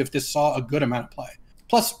surprised if this saw a good amount of play.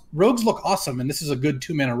 Plus, Rogues look awesome, and this is a good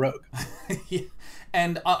 2-mana Rogue. Yeah.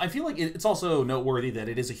 And I feel like it's also noteworthy that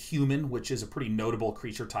it is a human, which is a pretty notable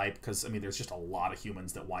creature type, because, I mean, there's just a lot of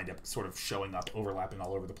humans that wind up sort of showing up, overlapping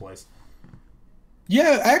all over the place.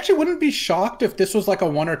 Yeah, I actually wouldn't be shocked if this was like a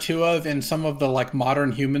 1 or 2 of in some of the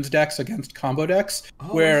modern humans decks against combo decks,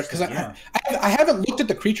 because I haven't looked at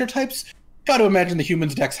the creature types. Got to imagine the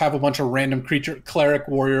humans decks have a bunch of random creature, cleric,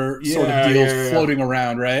 warrior sort of deals floating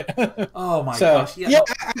around, right? Oh my gosh! Yeah,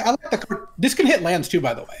 I like the card. This can hit lands too,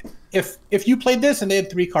 by the way. If you played this and they had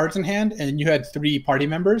 3 cards in hand and you had 3 party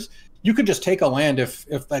members, you could just take a land if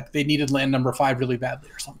they needed land number 5 really badly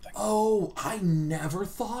or something. Oh, I never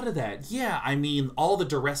thought of that. Yeah, I mean, all the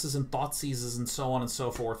duresses and Thoughtseizes and so on and so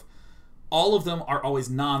forth, all of them are always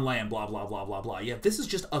non-land, blah, blah, blah, blah, blah. Yeah, this is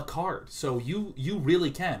just a card, so you really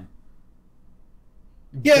can.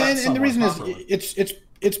 Yeah, and the reason is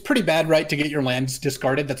it's pretty bad, right, to get your lands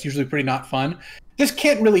discarded. That's usually pretty not fun. This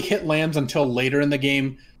can't really hit lands until later in the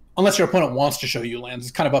game, unless your opponent wants to show you lands.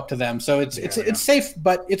 It's kind of up to them. So it's safe,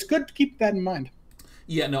 but it's good to keep that in mind.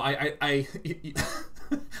 Yeah, no, I'm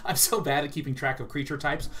so bad at keeping track of creature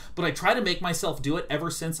types, but I try to make myself do it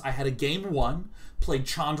ever since I had a game 1, played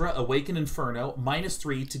Chandra, Awaken Inferno,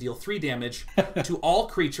 -3 to deal 3 damage to all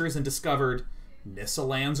creatures, and discovered Nissa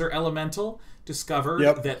lands are elemental. Discover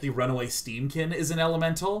that the Runaway Steamkin is an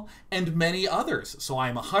elemental, and many others. So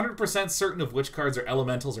I'm 100% certain of which cards are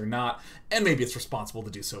elementals or not, and maybe it's responsible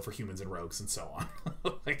to do so for humans and rogues and so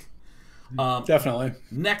on. Definitely.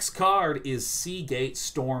 Next card is Seagate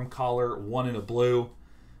Stormcaller, 1 in a blue.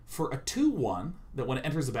 For a 2/1, that when it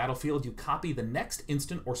enters the battlefield, you copy the next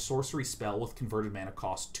instant or sorcery spell with converted mana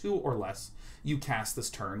cost 2 or less you cast this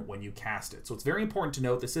turn when you cast it. So it's very important to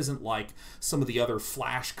note this isn't like some of the other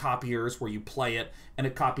flash copiers where you play it and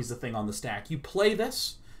it copies the thing on the stack. You play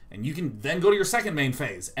this, and you can then go to your second main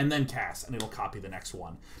phase and then cast, and it'll copy the next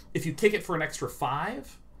one. If you kick it for an extra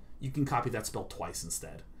 5, you can copy that spell twice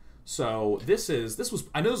instead. So this was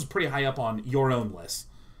I know this was pretty high up on your own list.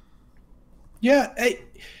 Yeah,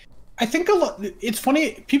 I think a lot. It's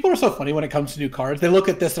funny. People are so funny when it comes to new cards. They look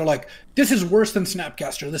at this, they're like, "This is worse than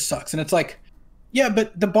Snapcaster. This sucks." And it's like, yeah,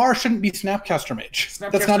 but the bar shouldn't be Snapcaster Mage.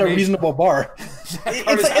 That's not a reasonable bar.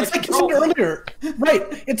 It's like you said earlier, right?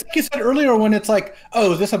 It's like you said earlier when it's like,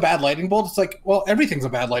 "Oh, is this a bad lightning bolt?" It's like, well, everything's a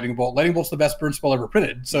bad lightning bolt. Lightning bolt's the best burn spell ever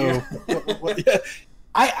printed. So, yeah.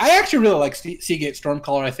 I actually really like Seagate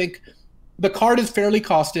Stormcaller. I think the card is fairly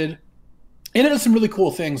costed, and it does some really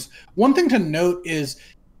cool things. One thing to note is,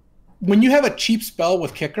 when you have a cheap spell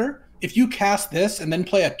with Kicker, if you cast this and then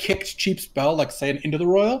play a kicked cheap spell, like say an Into the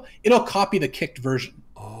Royal, it'll copy the kicked version.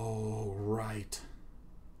 Oh, right.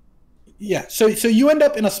 Yeah, so you end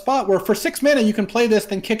up in a spot where for 6 mana you can play this,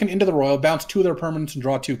 then kick an Into the Royal, bounce 2 of their permanents and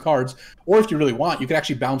draw 2 cards. Or if you really want, you could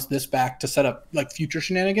actually bounce this back to set up like future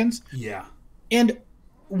shenanigans. Yeah. And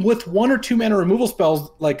with 1 or 2 mana removal spells,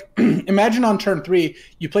 like imagine on turn 3,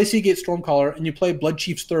 you play Seagate Stormcaller and you play Blood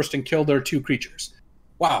Chief's Thirst and kill their 2 creatures.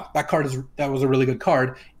 Wow, that was a really good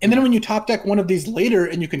card. And then when you top deck one of these later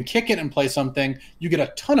and you can kick it and play something, you get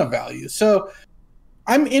a ton of value. So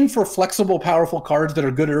I'm in for flexible, powerful cards that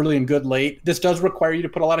are good early and good late. This does require you to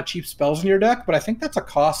put a lot of cheap spells in your deck, but I think that's a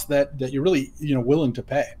cost that you're really willing to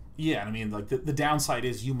pay. Yeah, I mean, like the downside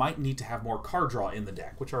is you might need to have more card draw in the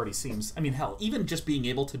deck, which already seems. I mean, hell, even just being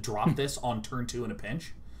able to drop this on turn 2 in a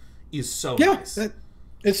pinch is so nice.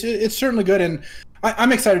 It's certainly good, and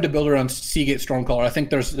I'm excited to build around Seagate Stormcaller. I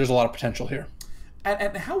think there's a lot of potential here.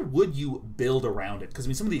 And how would you build around it? Because I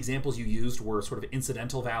mean, some of the examples you used were sort of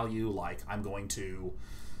incidental value, like I'm going to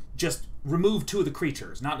just remove 2 of the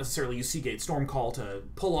creatures, not necessarily use Seagate Stormcall to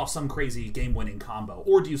pull off some crazy game-winning combo.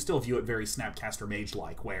 Or do you still view it very Snapcaster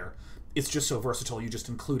Mage-like, where it's just so versatile, you just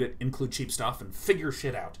include cheap stuff and figure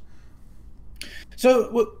shit out?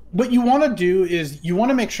 So what you want to do is you want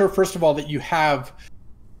to make sure, first of all, that you have,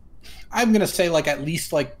 I'm going to say like at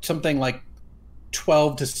least like something like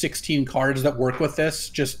 12 to 16 cards that work with this,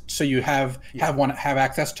 just so you have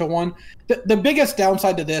access to one. The biggest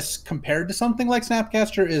downside to this compared to something like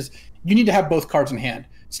Snapcaster is you need to have both cards in hand.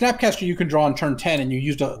 Snapcaster you can draw on turn 10 and you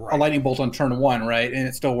used a lightning bolt on turn 1, right? And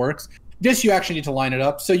it still works. This you actually need to line it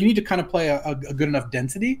up. So you need to kind of play a good enough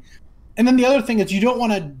density. And then the other thing is you don't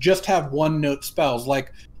want to just have one-note spells.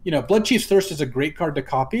 Like, Blood Chief's Thirst is a great card to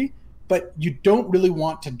copy, but you don't really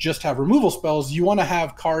want to just have removal spells. You want to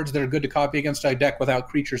have cards that are good to copy against a deck without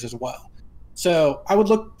creatures as well. So I would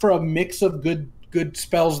look for a mix of good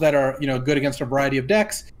spells that are good against a variety of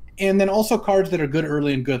decks, and then also cards that are good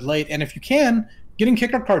early and good late. And if you can, getting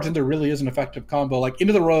kicker cards in there really is an effective combo. Like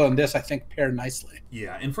Into the Royal and this, I think, pair nicely.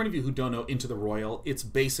 Yeah, in front of you who don't know Into the Royal, it's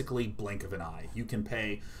basically blink of an eye. You can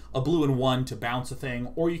pay a blue and 1 to bounce a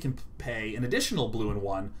thing, or you can pay an additional blue and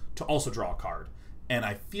 1 to also draw a card. And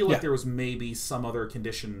I feel like there was maybe some other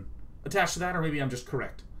condition attached to that, or maybe I'm just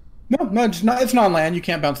correct. No, it's not. It's non-land. You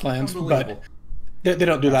can't bounce lands, but they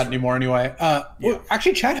don't do that anymore anyway. Well,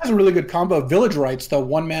 actually, Chad has a really good combo. Village Rites, the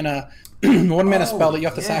 1 mana spell that you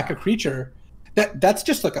have to sack a creature. That's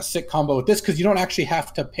just like a sick combo with this because you don't actually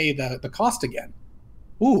have to pay the cost again.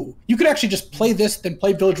 Ooh, you could actually just play this, then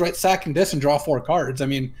play Village Rites, sacking this, and draw 4 cards. I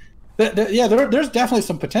mean, there's definitely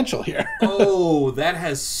some potential here. Oh, that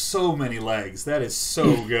has so many legs. That is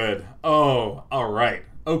so good. Oh, all right.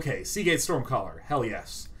 Okay, Seagate Stormcaller. Hell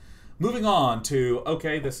yes. Moving on to,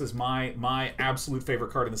 this is my absolute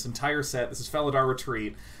favorite card in this entire set. This is Felidar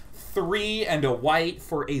Retreat. 3 and a white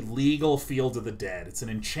for a legal Field of the Dead. It's an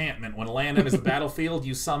enchantment. When a land enters the battlefield,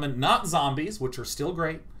 you summon not zombies, which are still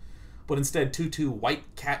great, but instead 2/2 white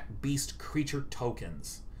cat beast creature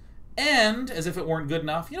tokens. And, as if it weren't good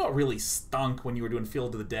enough, you know what really stunk when you were doing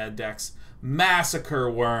Field of the Dead decks? Massacre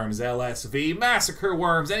Worms, LSV. Massacre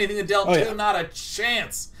Worms. Anything that dealt 2, not a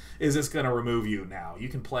chance is this going to remove you now. You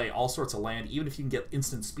can play all sorts of land, even if you can get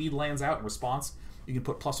instant speed lands out in response. You can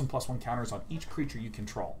put +1/+1 counters on each creature you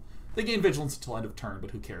control. They gain vigilance until end of turn,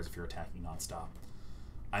 but who cares if you're attacking nonstop?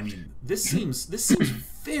 I mean, this seems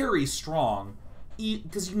very strong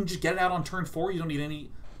because you can just get it out on turn 4. You don't need any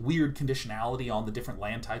weird conditionality on the different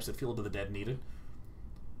land types that Field of the Dead needed.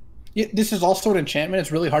 Yeah, this is also an enchantment.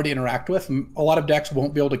 It's really hard to interact with. A lot of decks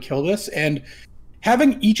won't be able to kill this. And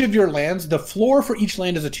having each of your lands, the floor for each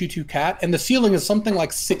land is a 2/2 cat, and the ceiling is something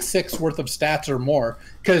like 6/6 worth of stats or more.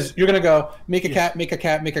 Because you're going to go make a cat, make a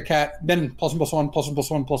cat, make a cat, then +1/+1,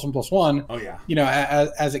 +1/+1, +1/+1. Oh yeah. You know,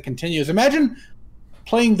 as it continues. Imagine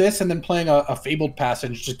playing this and then playing a Fabled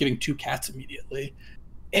Passage, just getting 2 cats immediately.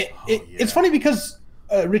 It's funny because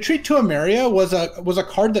Retreat to Emeria was a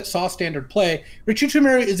card that saw standard play. Retreat to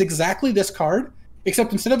Emeria is exactly this card,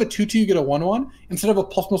 except instead of a 2/2, you get a 1/1. Instead of a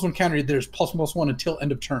 +1/+1 counter, there's +1/+1 until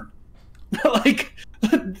end of turn. Like,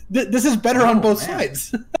 this is better on both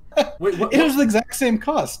sides. Wait, it was the exact same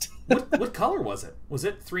cost. What color was it? Was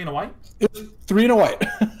it 3 and a white? It was 3 and a white.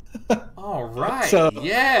 All right. So,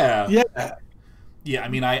 yeah. Yeah. Yeah, I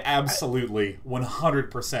mean, I absolutely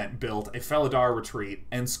 100% built a Felidar Retreat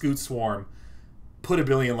and Scoot Swarm, put a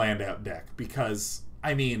billion land out deck, because,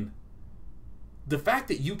 I mean, the fact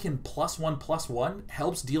that you can +1/+1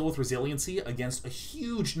 helps deal with resiliency against a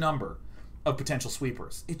huge number of potential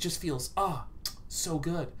sweepers. It just feels, so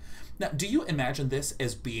good. Now, do you imagine this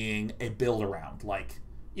as being a build around? Like,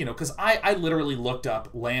 you know, because I literally looked up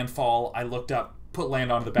landfall, I looked up put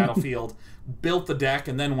land onto the battlefield, built the deck,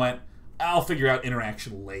 and then went, I'll figure out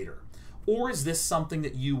interaction later. Or is this something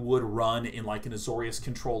that you would run in like an Azorius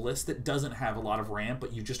control list that doesn't have a lot of ramp,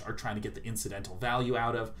 but you just are trying to get the incidental value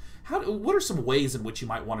out of? What are some ways in which you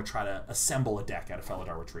might want to try to assemble a deck out of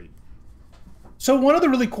Felidar Retreat? So one of the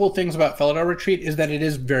really cool things about Felidar Retreat is that it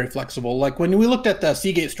is very flexible. Like when we looked at the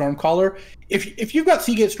Seagate Stormcaller, if you've got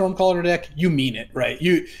Seagate Stormcaller in a deck, you mean it, right?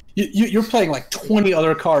 You're playing like 20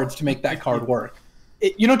 other cards to make that card work.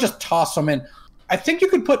 You don't just toss them in. I think you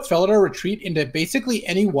could put Felidar Retreat into basically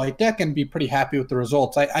any white deck and be pretty happy with the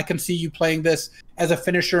results. I can see you playing this as a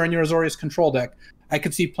finisher in your Azorius control deck. I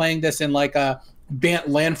could see playing this in like a Bant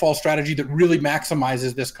landfall strategy that really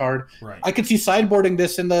maximizes this card. Right. I could see sideboarding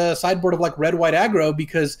this in the sideboard of like red-white aggro,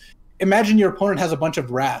 because imagine your opponent has a bunch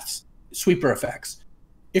of Wraths, sweeper effects.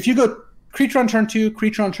 If you go creature on turn 2,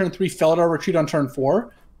 creature on turn 3, Felidar Retreat on turn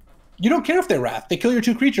 4, you don't care if they Wrath. They kill your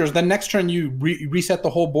 2 creatures. Then next turn you reset the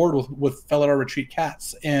whole board with Felidar Retreat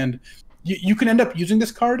cats. And you can end up using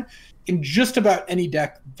this card in just about any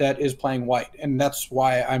deck that is playing white. And that's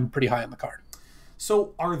why I'm pretty high on the card.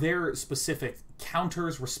 So are there specific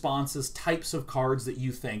counters, responses, types of cards that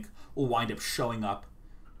you think will wind up showing up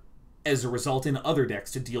as a result in other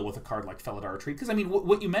decks to deal with a card like Felidar Retreat? Because, I mean,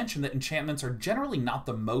 what you mentioned, that enchantments are generally not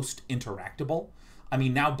the most interactable. I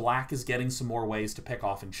mean, now Black is getting some more ways to pick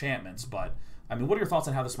off enchantments, but, I mean, what are your thoughts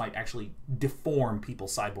on how this might actually deform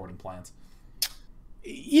people's sideboarding plans?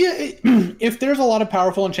 Yeah, if there's a lot of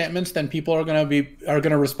powerful enchantments, then people are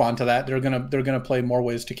gonna respond to that. They're gonna play more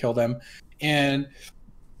ways to kill them. And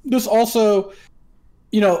there's also,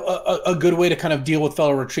 you know, a good way to kind of deal with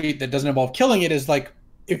Felidar Retreat that doesn't involve killing it is like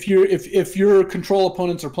if your control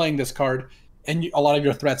opponents are playing this card and a lot of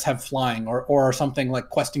your threats have flying or something like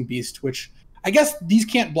Questing Beast, which I guess these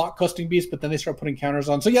can't block Questing Beast, but then they start putting counters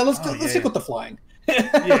on. So yeah, let's stick with the flying.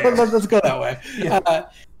 Let's go that way. Yeah.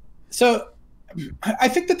 So I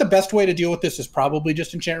think that the best way to deal with this is probably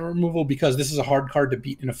just enchantment removal, because this is a hard card to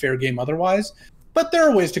beat in a fair game otherwise. But there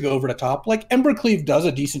are ways to go over the top. Like Embercleave does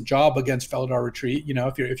a decent job against Felidar Retreat, you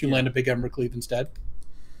know, if you land a big Embercleave instead.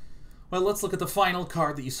 Well, let's look at the final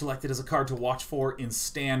card that you selected as a card to watch for in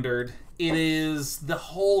Standard. It is the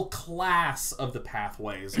whole class of the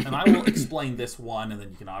Pathways, and I will explain this one, and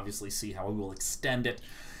then you can obviously see how we will extend it.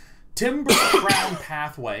 Timber Crown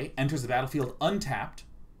Pathway enters the battlefield untapped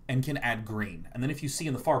and can add green. And then if you see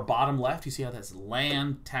in the far bottom left, you see how that's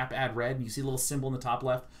land, tap, add red, and you see a little symbol in the top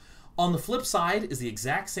left. On the flip side is the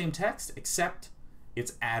exact same text, except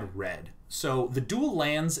it's add red. So the dual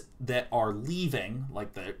lands that are leaving,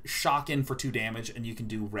 like the shock in for 2 damage, and you can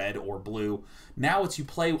do red or blue. Now it's you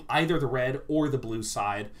play either the red or the blue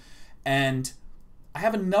side. And I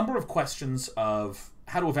have a number of questions of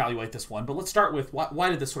how to evaluate this one, but let's start with why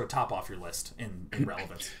did this sort of top off your list in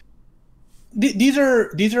relevance? These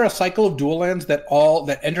are a cycle of dual lands that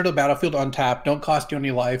enter the battlefield untapped, don't cost you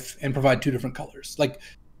any life, and provide 2 different colors. Like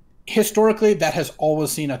historically, that has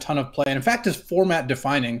always seen a ton of play, and in fact is format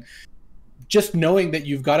defining. Just knowing that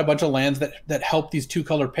you've got a bunch of lands that help these 2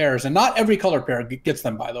 color pairs, and not every color pair gets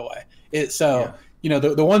them, by the way. You know,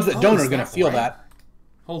 the ones that don't are going to feel right? that.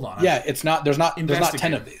 Hold on. Yeah, it's not. There's not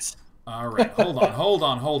 10 of these. All right, hold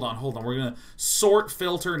on. We're gonna sort,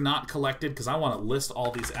 filter, not collected, because I want to list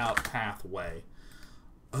all these out. Pathway.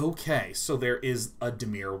 Okay, so there is a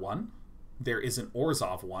Dimir one. There is an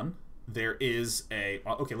Orzhov one. There is a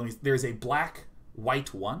there's a black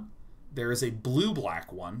white one. There is a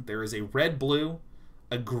blue-black one. There is a red-blue,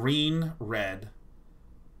 a green-red,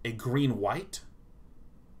 a green-white,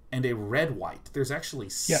 and a red-white. There's actually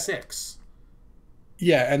 6.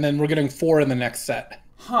 Yeah, and then we're getting 4 in the next set.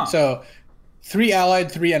 Huh. So 3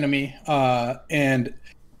 allied, 3 enemy. And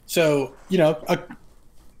so,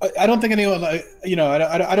 I don't think anyone,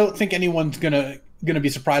 I don't think anyone's gonna be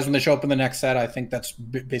surprised when they show up in the next set. I think that's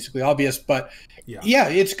basically obvious. But yeah,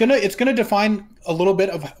 it's gonna define a little bit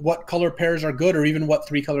of what color pairs are good, or even what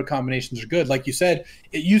 3 color combinations are good. Like you said,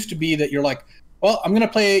 it used to be that you're like, well, I'm gonna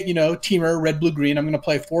play teamer red, blue, green. I'm gonna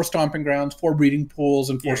play 4 stomping grounds, 4 breeding pools,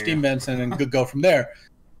 and 4 steam vents, and then go from there.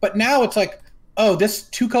 But now it's like, oh, this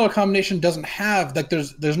 2 color combination doesn't have, like,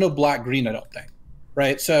 there's no black green, I don't think,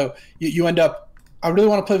 right? So you end up, I really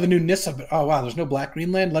want to play the new Nissa, but oh wow, there's no black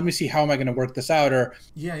green land. Let me see, how am I going to work this out? Or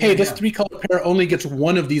hey, this 3 color pair only gets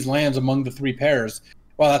 1 of these lands among the 3 pairs.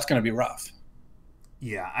 Well, that's going to be rough.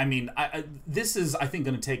 Yeah, I mean, this is, I think,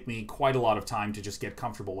 going to take me quite a lot of time to just get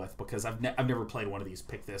comfortable with, because I've never played one of these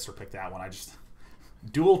pick this or pick that one. I just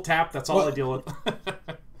dual tap. That's all I deal with.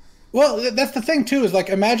 Well, that's the thing too. Is like,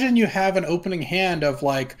 imagine you have an opening hand of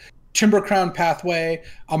like Timber Crown Pathway,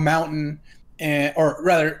 a mountain.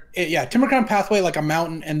 Timber Crown Pathway, like a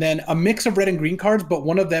mountain, and then a mix of red and green cards, but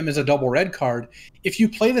one of them is a double red card. If you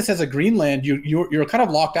play this as a green land, you're kind of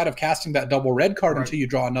locked out of casting that double red card until you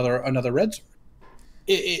draw another red sword.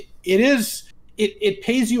 It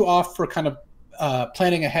pays you off for kind of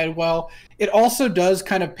planning ahead well. It also does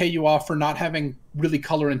kind of pay you off for not having really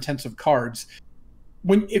color intensive cards.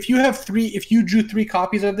 If you drew 3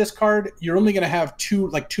 copies of this card, you're only going to have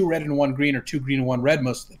 2 red and 1 green, or 2 green and 1 red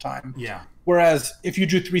most of the time. Yeah. Whereas if you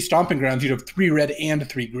drew 3 stomping grounds, you'd have 3 red and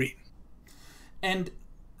 3 green. And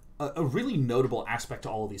a really notable aspect to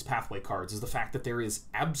all of these pathway cards is the fact that there is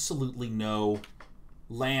absolutely no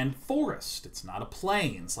land forest. It's not a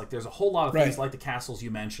plains. Like, there's a whole lot of things like the castles you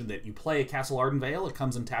mentioned, that you play a Castle Ardenvale, it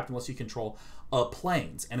comes untapped unless you control a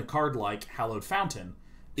plains. And a card like Hallowed Fountain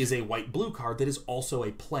is a white-blue card that is also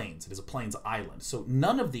a plains. It is a plains island. So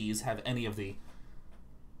none of these have any of the,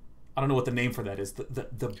 I don't know what the name for that is,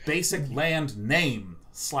 the basic land name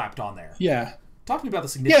slapped on there. Yeah. Talk to me about the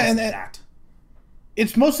significance of that.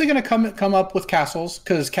 It's mostly going to come up with castles,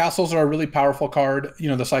 because castles are a really powerful card.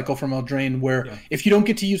 The cycle from Eldraine, where if you don't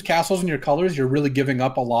get to use castles in your colors, you're really giving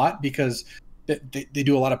up a lot, because they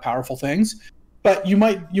do a lot of powerful things. But you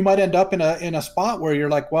might end up in a spot where you're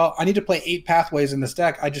like, well, I need to play 8 pathways in this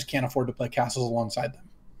deck. I just can't afford to play castles alongside them.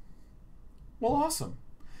 Well, awesome.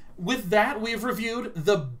 With that, we've reviewed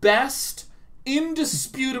the best,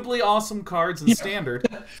 indisputably awesome cards in Standard.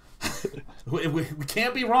 we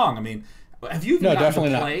can't be wrong. I mean, have you even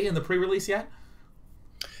gotten to play in the pre-release yet?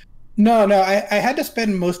 No. I had to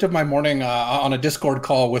spend most of my morning on a Discord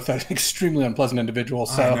call with an extremely unpleasant individual.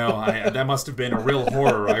 So I know. That must have been a real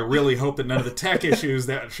horror. I really hope that none of the tech issues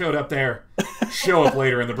that showed up there show up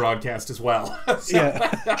later in the broadcast as well.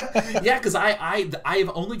 Because I've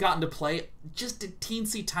only gotten to play just a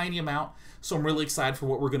teensy tiny amount, so I'm really excited for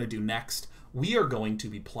what we're going to do next. We are going to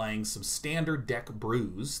be playing some standard deck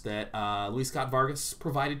brews that Luis Scott Vargas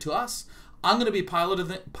provided to us. I'm going to be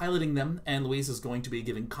piloting them, and Luis is going to be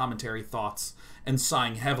giving commentary, thoughts, and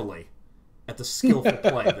sighing heavily at the skillful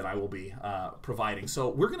play that I will be providing. So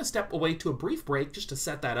we're going to step away to a brief break just to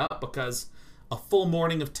set that up, because a full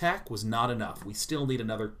morning of tech was not enough. We still need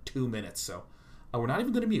another 2 minutes, so we're not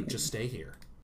even going to mute. Just stay here.